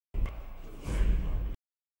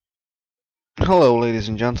Hello ladies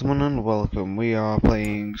and gentlemen and welcome. We are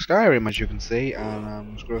playing Skyrim as you can see, and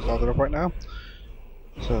I'm just going to start it up right now.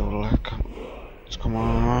 So let's come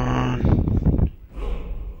on.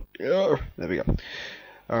 Yeah, there we go.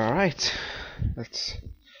 Alright. Let's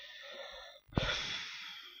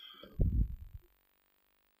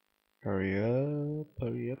hurry up,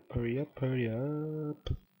 hurry up, hurry up, hurry up.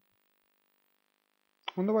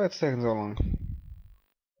 I wonder why it's taking so long.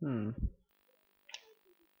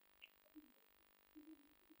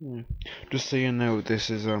 Just so you know, this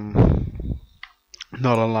is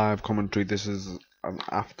not a live commentary, this is an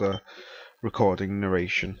after recording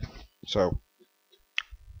narration. So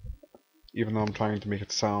even though I'm trying to make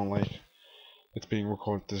it sound like it's being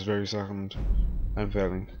recorded this very second, I'm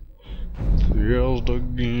failing. Here's the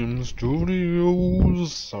Game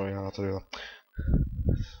Studios. Sorry, I had to do that.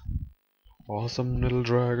 Awesome little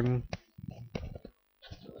dragon.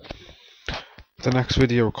 The next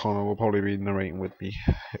video, Connor will probably be narrating with me.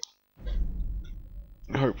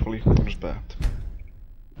 Hopefully, I'm just bad.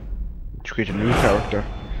 To create a new character.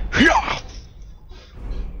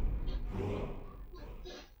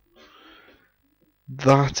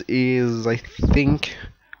 That is, I think,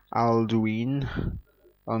 Alduin,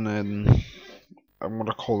 and then I'm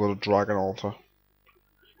gonna call it a dragon altar.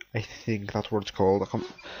 I think that's what it's called.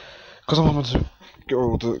 Because I wanted to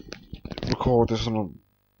go to record this and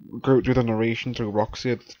go through the narration through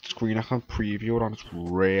Roxy at the screen. I can't preview it, and it's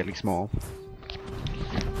really small.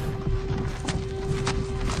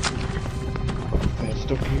 That's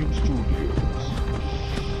the Game Studios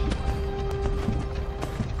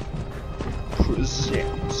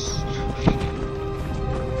presents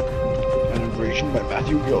an narration by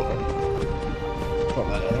Matthew Gilbert from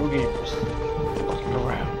the Nether Gamers looking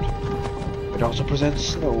around. It also presents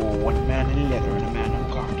Snow, one man in leather and a man on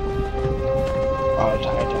guard. All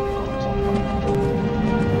tied up guards on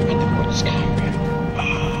fire. In the wood Skyrim.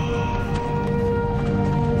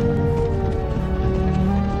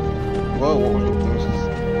 Whoa, what was this?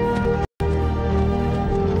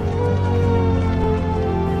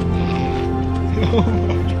 Oh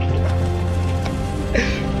my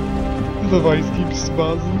god. The voice keeps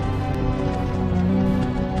spazzing.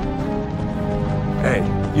 Hey,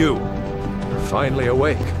 you. You're finally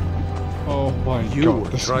awake. Oh my god. You were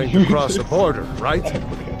trying to cross the border, right?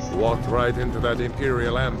 Yes. Walked right into that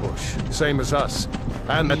Imperial ambush. Same as us.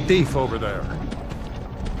 And the thief over there.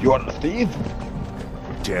 You are the thief?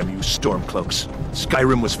 Damn you Stormcloaks.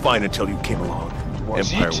 Skyrim was fine until you came along.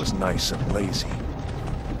 Was Empire it? was nice and lazy.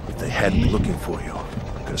 If they hadn't been looking for you,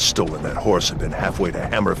 could have stolen that horse and been halfway to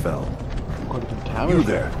Hammerfell. You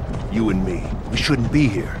there, you and me, we shouldn't be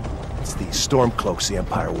here. It's these Stormcloaks the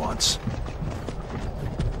Empire wants.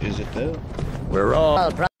 Is it though? We're all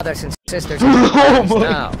Well, brothers and sisters Oh my-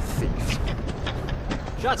 now, thief.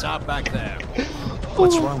 Shut up back there.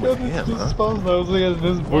 What's wrong with him, huh?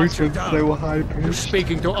 This voice was so high You're pitched.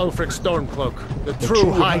 speaking to Ulfric Stormcloak, the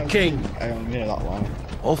true High King. I don't hear that long.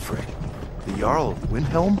 Ulfric, the Jarl of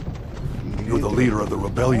Windhelm? You're the leader of the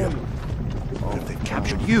rebellion. What if they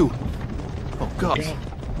captured you? Oh God,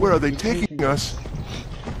 where are they taking us?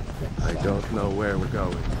 I don't know where we're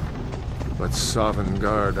going, but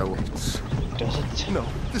Sovngarde awaits. Does it? No,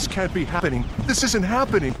 this can't be happening. This isn't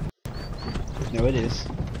happening. No, it is.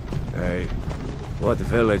 Hey, what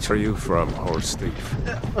village are you from, horse thief?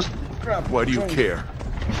 Why do you care?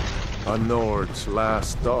 A Nord's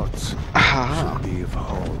last thoughts Aha. should be of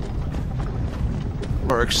home.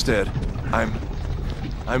 Rorikstead.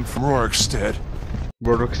 I'm from Rorikstead.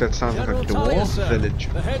 Rorikstead sounds like a General Talia, dwarf sir. village.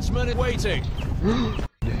 The headsman is waiting.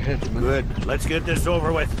 The headsman. Good. Let's get this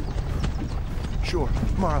over with. Sure.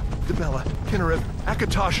 Mara, Debella, Kinnereth,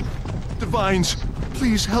 Akatosh, Divines,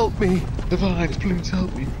 please help me. Divines, please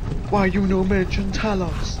help me. Why you no mention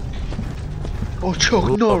Talos? Or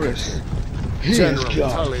Chuck Norris? He is General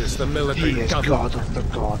God. Tullius, the military He is governor. God of the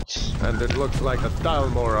gods. And it looks like the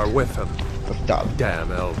Dalmor are with him. Of that.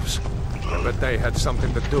 Damn elves. I bet they had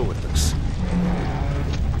something to do with this.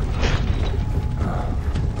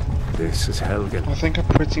 This is Helgen. I think I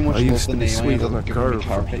pretty much I love used the to be name. sweet I on the love giving me curve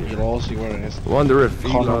character. from here. You'll all see where it is. Wonder if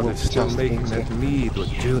Connor Elon will is still test making things that there. mead with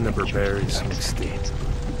juniper berries mixed in.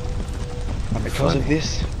 And because of Funny.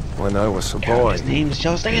 this, When I was a boy, his name is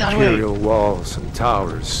just stay that way. imperial walls and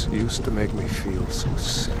towers used to make me feel so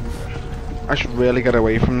safe. I should really get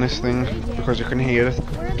away from this thing because you can hear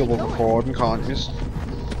it double recording, can't you?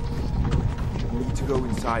 We need to go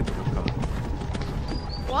inside the Rukka.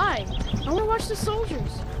 Why? I want to watch the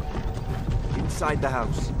soldiers. Inside the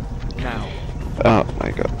house. Now. Oh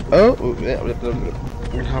my god. Oh, we're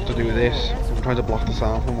gonna have to do this. I'm trying to block the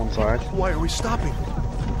sound from one side. Why are we stopping?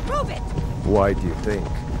 Prove it! Why do you think?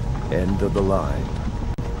 End of the line.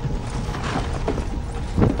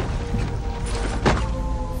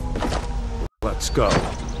 Let's go.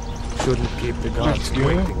 Shouldn't keep the gods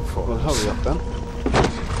waiting for Well, us. hurry up then.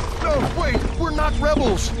 No, wait! We're not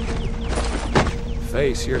rebels!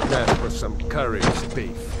 Face your death with some courage,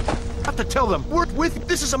 beef. Have to tell them, we're with.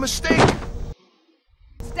 This is a mistake!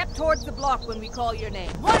 Step towards the block when we call your name.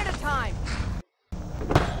 One at a time.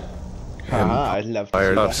 Haha, I'd love to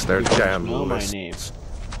Fire see that. us their You don't damn know my lists. name.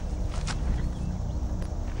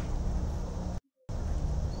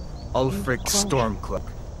 Ulfric Stormcloak,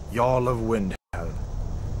 Jarl of Windhelm.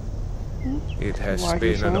 It has Why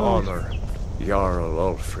been you an so honor, Jarl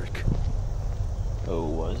Ulfric. Oh,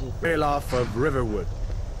 was it? Ralof of Riverwood.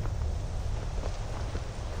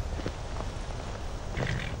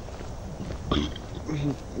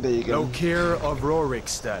 There you go. Lokir of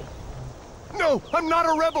Rorikstead. No, I'm not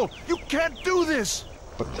a rebel! You can't do this!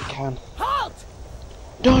 But they can. Halt!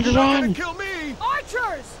 Don't You're not gonna run! kill me!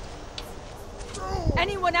 Archers!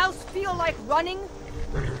 Anyone else feel like running?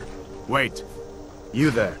 Wait.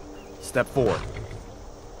 You there. Step forward.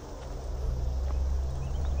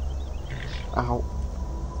 Ow.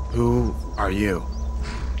 Who are you?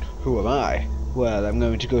 Who am I? Well, I'm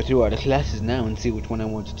going to go through all the classes now and see which one I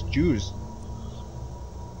wanted to choose.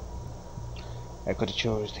 I could have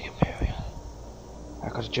chose the Imperial. I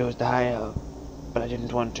could have chose the High Elf, but I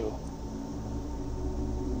didn't want to.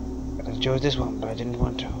 I could have chose this one, but I didn't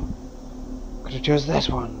want to. I could have chose this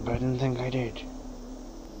one, but I didn't think I did.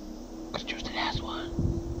 I could have chose the last one,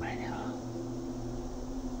 but I never.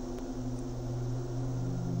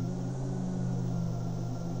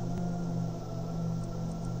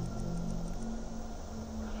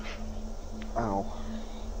 Ow.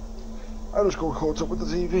 I just got caught up with the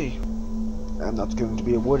TV. I'm not going to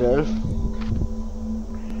be a wood elf.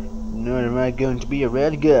 Nor am I going to be a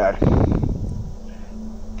red guard.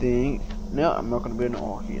 No, I'm not going to be an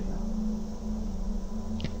orc either.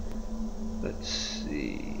 Let's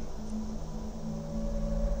see.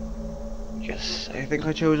 Yes, I think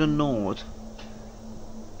I chose a Nord.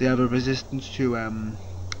 They have a resistance to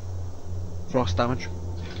frost damage.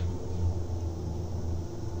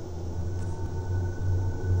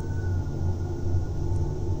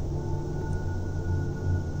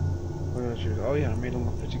 Oh yeah, I made him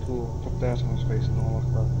look pretty cool. Put that on his face and all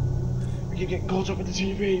like that. I keep getting caught up with the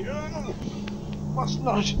TV. Must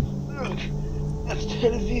not. Look, that's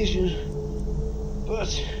television. But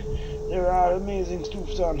there are amazing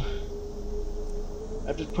stuffs on.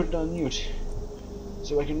 I've just put it on mute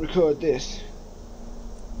so I can record this.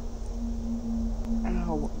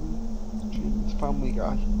 Ow! It's Family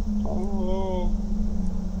Guy. Oh,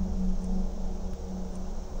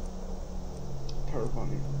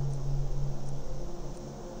 terrifying.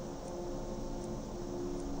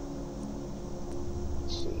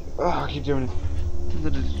 Oh, I keep doing it.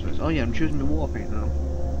 Oh yeah, I'm choosing the war paint now.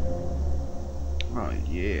 Oh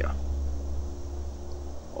yeah.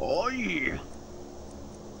 Oh yeah.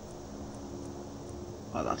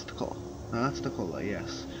 Oh, that's the colour. That's the colour,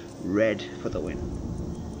 yes. Red for the win.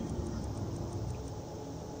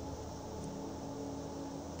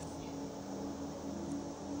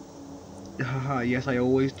 Haha, yes, I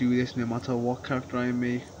always do this no matter what character I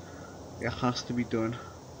make. It has to be done.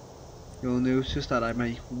 You'll notice that I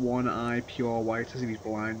make one eye pure white as if he's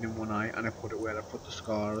blind in one eye, and I put it where I put the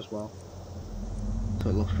scar as well. So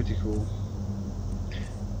it looks pretty cool.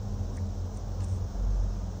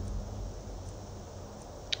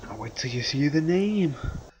 I'll wait till you see the name. I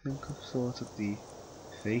think I've sorted the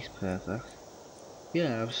face perfect.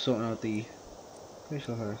 Yeah, I've sorted out the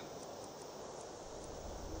facial hair.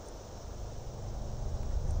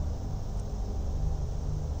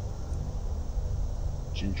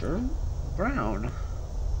 Ginger? Brown?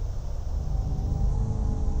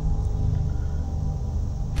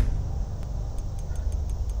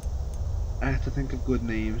 I have to think of good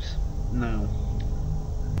names. No.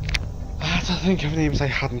 I have to think of names I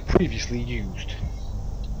hadn't previously used.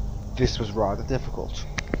 This was rather difficult.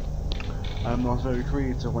 I'm not very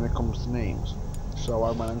creative when it comes to names, so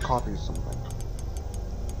I went and copied something.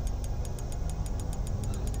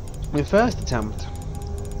 My first attempt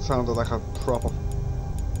sounded like a proper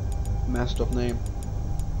messed up name.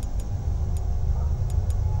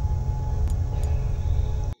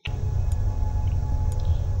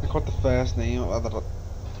 I got the first name that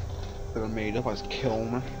I made up as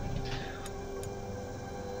Kilmer.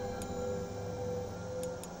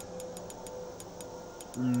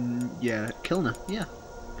 Yeah, Kilner, yeah.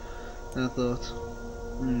 And I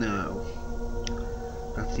thought, no,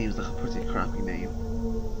 that seems like a pretty crappy name.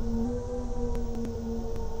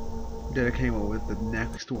 Then I came up with the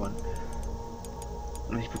next one.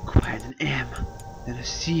 And if we quite an M, then a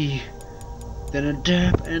C, then a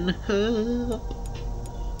dab and a hub.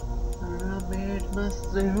 And I made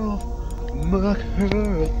myself my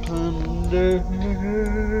cup under.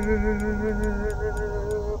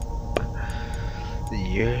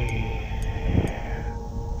 Yeah.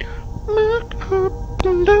 My cup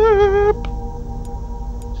under.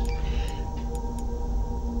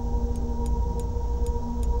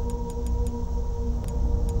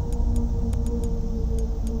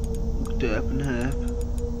 Up and half.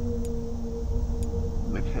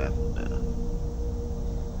 Make half and down.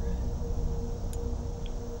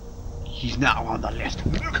 He's now on the list.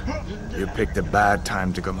 You picked a bad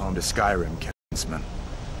time to come home to Skyrim, Kinsman.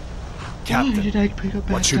 Why Captain, did I pick up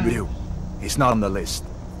what should we do? He's not on the list.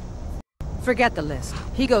 Forget the list.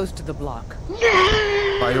 He goes to the block.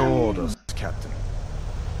 By your orders, Captain.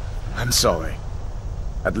 I'm sorry.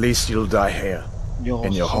 At least you'll die here,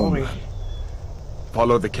 in your homeland.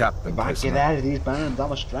 Follow the captain, If I get prisoner. out of these bands,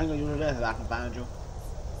 I'ma strangle you to death if I can find you.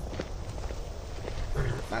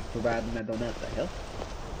 That's providing I don't have to help.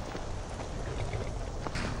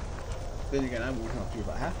 Then again, I won't help you if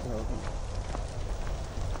I have to help him.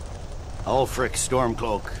 Ulfric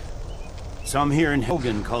Stormcloak. Some here in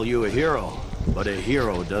Helgen call you a hero, but a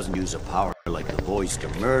hero doesn't use a power like the voice to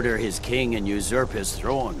murder his king and usurp his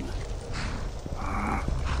throne.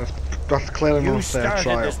 That's clearly You not a fair started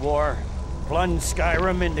trial. this war, plunged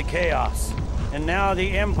Skyrim into chaos, and now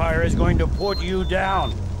the Empire is going to put you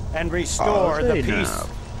down and restore the peace.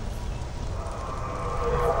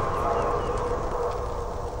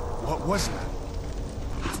 What was that?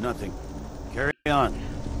 It's nothing. Carry on.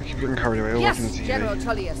 I keep getting carried away Yes, watching the TV. General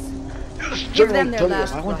Tullius. Yes, Give them General their Tullius.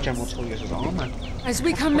 last I want rites. General Tullius's armor. As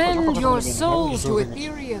we commend your souls to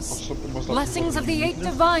Aetherius, blessings of the 8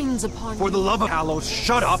 divines upon For you. the love of Hallows,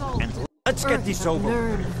 shut up and let's get this over.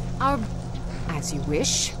 Learn our... as you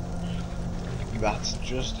wish. That's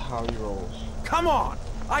just how he rolls. Come on!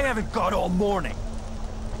 I haven't got all morning.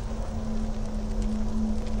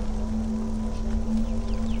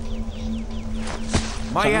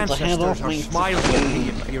 My Sounds like hand off ancestors are me. smiling at the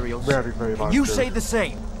Imperials. Very, very Can bad you joke. say the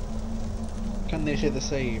same? Can they say the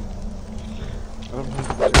same? I don't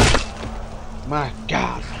think they do. My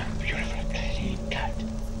God, what a beautiful clean cut.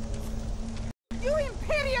 You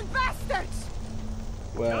Imperial bastards!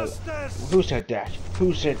 Well, Justice! who said that?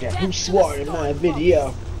 Who said that? Who swore in my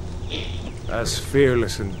video? As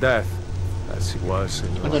fearless in death as he was in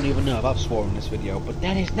I life. don't even know if I've sworn in this video, but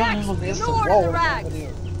that is not Next, on this Lord wall. of the Rags.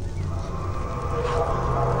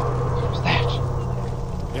 What was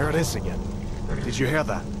that? There it is again. Did you hear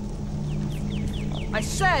that? I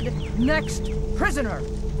said, next prisoner.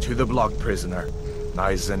 To the block, prisoner.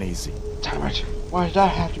 Nice and easy. Damn it. Why does that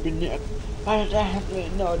have to be Nick? Why does that have to be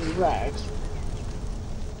naughty rags?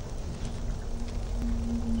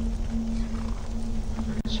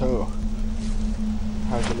 So,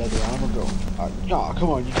 how's the leather armor go? No, come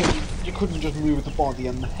on, you couldn't just move the body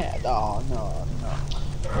and the head. Oh, no, no.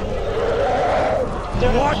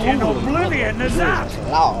 What in oblivion is that?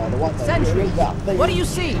 Lord, what the hell Sentry, is that thing? what do you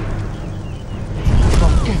see?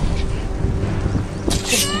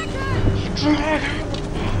 Dragon!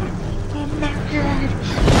 Oh my God!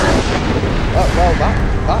 Oh, well, that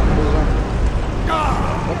was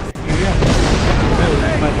yeah.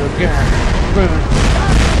 My dear God. Burn.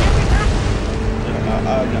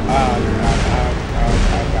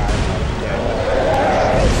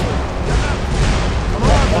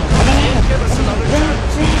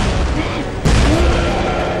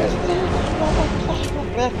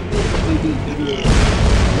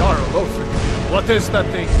 Jarl Ulfric, what is that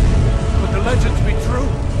thing? Could the legends be true?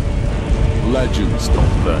 Legends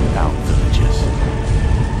don't burn down villages.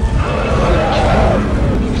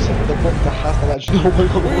 You said the book that has the legend. Oh my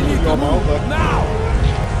God, We need to move now!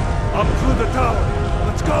 Up through the tower.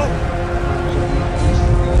 Let's go!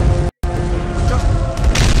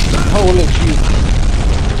 Holy Jesus.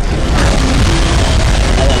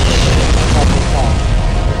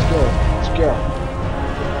 Let's go. Let's go.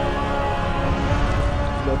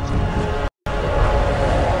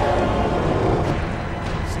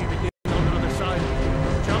 See the gate on the other side.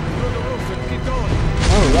 Jump through the roof and keep going.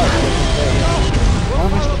 Oh, right. Why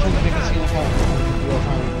am I still trying to make a scene of how you're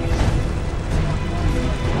finding these?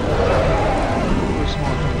 Very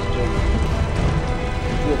small things to do.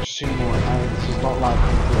 Look, so you know, this is not live.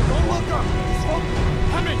 Don't look up! Smoke!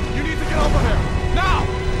 Hammond, you need to get over here! Now!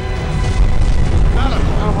 Alan,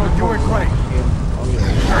 you're doing great.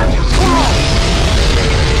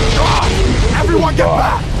 Everyone get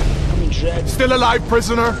back! I'm in dread. Still alive,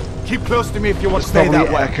 prisoner? Keep close to me if you want to stay that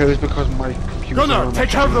way. Echoes because my computer. Gunnar, take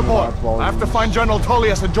care of the boy. I have to find General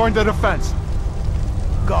Tullius and join the defense.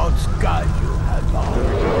 gods guide you, Hadlong.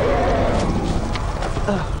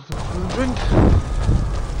 Drink.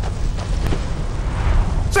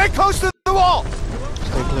 Stay close to the wall!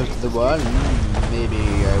 Stay close to the wall. Maybe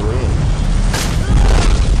I will.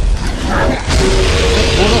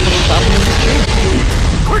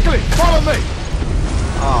 Quickly, follow me!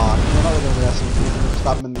 Oh, you're not going to do that.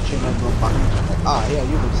 Stab him in the chin and run back. Ah, yeah,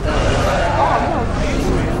 you can stand there. Oh, no.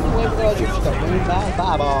 Wait for you to stop moving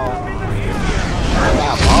that ball.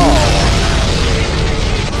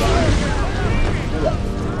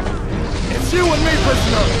 It's you and me,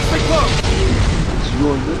 prisoner! Stay close! It's you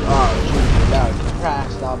and me? Oh, Jesus, God.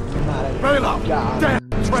 Christ, I'm not a Balaam! Damn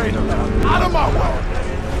traitor! Out of my way!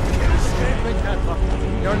 Escaping, Hadlong.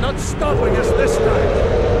 You're not stopping us this time.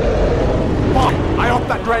 Fuck! I hope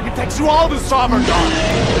that dragon takes you all to Sovereign God!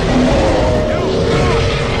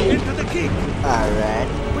 Into the keep! Alright.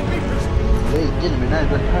 Ladies and gentlemen, I've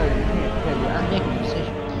been heard I'm making a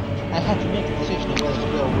decision. I have to make a decision of whether to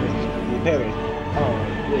go with the Imperials or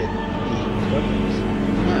with the Republicans.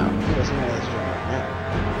 Now, here's another story right now.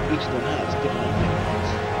 Each of them has different opinions.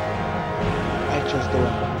 I chose the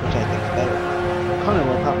one which I think is better. Connor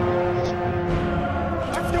will probably disagree.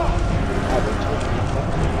 Let's go! I will totally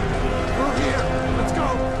Through here! Let's go!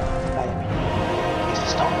 follow me. It's the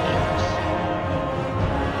Stone House.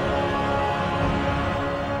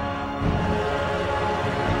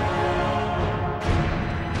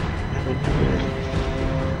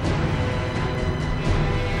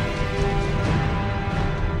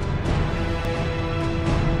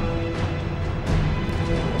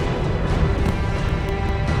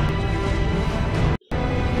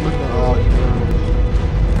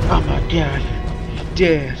 Oh my God,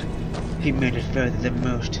 Dad, he made it further than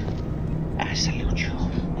most. I salute you,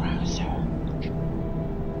 brother.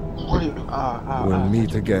 What do you? We'll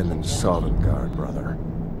meet again in Solengard, brother.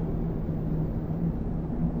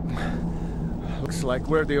 Looks like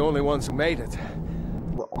we're the only ones who made it.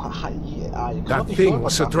 That thing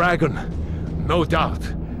was a dragon, no doubt.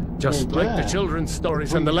 Just like the children's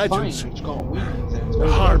stories and the legends. The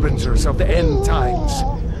harbingers of the end times.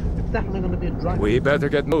 It's definitely gonna be a dragon. We better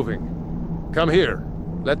get moving. Come here.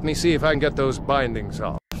 Let me see if I can get those bindings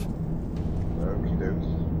off. Okie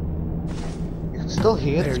dokie. You can still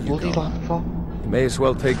hear There this you bloody go. landfall. You may as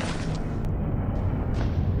well take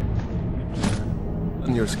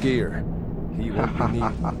on your skier. He won't be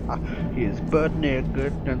needed. He is butt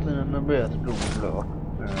naked, dancing on the bathroom floor.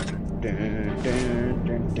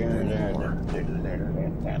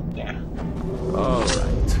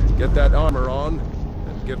 Alright, get that armor on,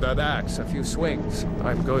 and give that axe a few swings.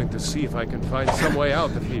 I'm going to see if I can find some way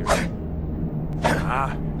out of here.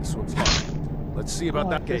 Ah, this one's locked. Let's see about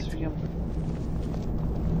that gate.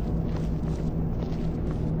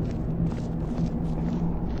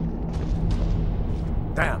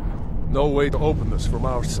 Damn, no way to open this from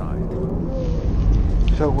our side.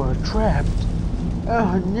 So we're trapped.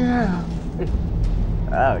 Oh no.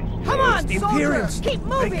 Oh yeah. Come on, The soldiers! Imperials! Keep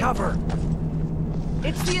moving! Take cover!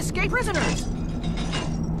 It's the escaped prisoners!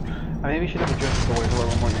 I maybe should have adjusted the way to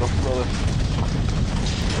one more look for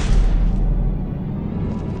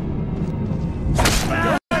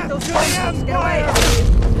Those prisoners, get away!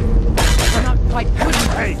 You're not quite good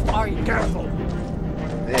enough, are you? Careful!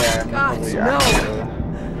 Yeah, I'm God, probably no.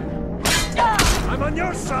 I'm on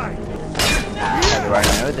your side! How do I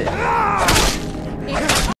know this?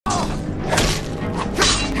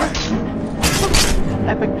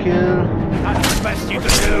 Epic kill. That's the best you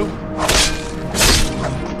can do!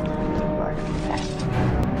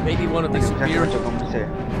 Maybe one of these spears.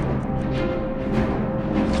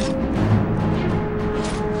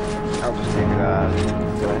 I'll just take it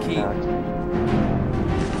The key.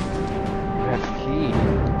 That's the key.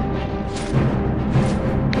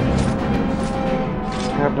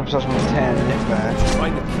 I have them such 10 if that.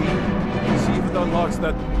 Find the key. See if it unlocks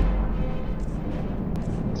that.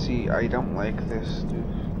 See, I don't like this, dude.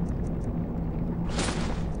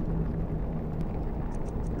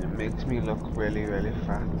 It makes me look really, really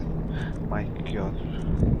fat. My God.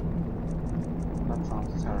 That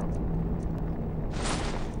sounds terrible.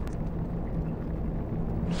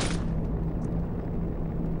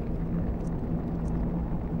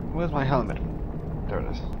 Where's my helmet? There it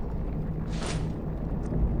is.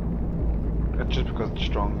 It's just because it's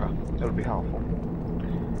stronger. It'll be helpful.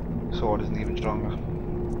 Sword isn't even stronger.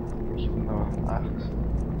 Even though axe.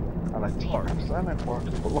 I like the axe. I like work.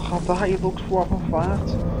 But look at that, he looks proper fat.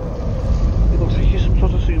 He looks like he's some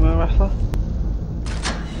sort of sumo wrestler.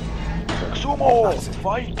 Sumo!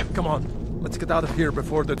 Fight! Come on, let's get out of here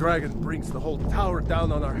before the dragon brings the whole tower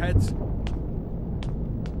down on our heads.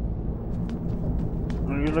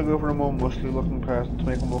 I'm usually go for a more muscly looking person to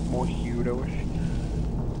make him look more hero-ish.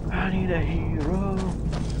 I need a hero.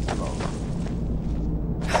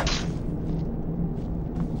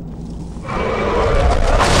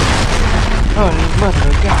 Holy mother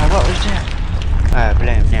of God, what was that? I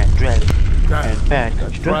blame that dragon and bad That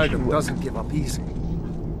construction. dragon doesn't give up easy.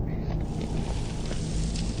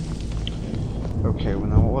 Okay, well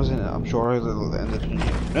now what was it? I'm sure I was at the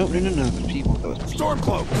No, the people. Those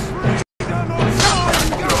Stormcloak!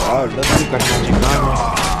 Oh, look, we've got magic armor.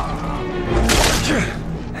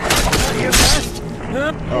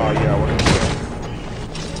 Oh yeah, what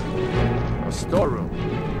A storeroom.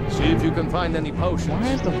 See if you can find any potions. Why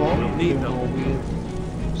is the vault Need doing all weird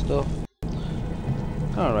stuff?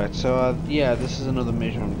 Alright, so yeah, this is another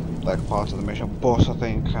mission, like part of the mission, but I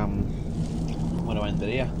think I'm gonna end it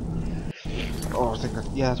here. Oh, I think that,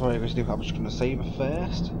 yeah, that's what I'm going to do. I'm just going to save it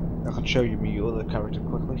first. I can show you my other character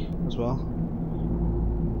quickly as well.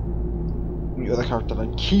 The other character that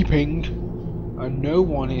I'm keeping, and no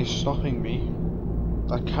one is stopping me.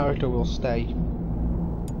 That character will stay.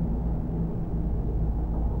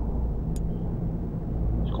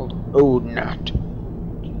 It's called Old Nut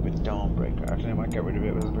with Dawnbreaker. Actually, I might get rid of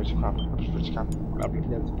it with a bit of crap.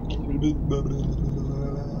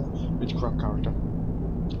 It's crap character.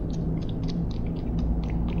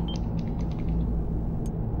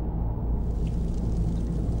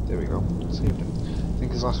 There we go. Saved it. I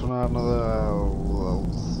think his last one had another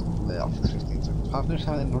 15 seconds. I've never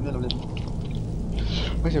had it.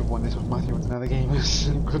 Wait, everyone, this was Matthew with another game.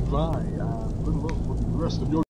 Goodbye. Good luck with the rest of your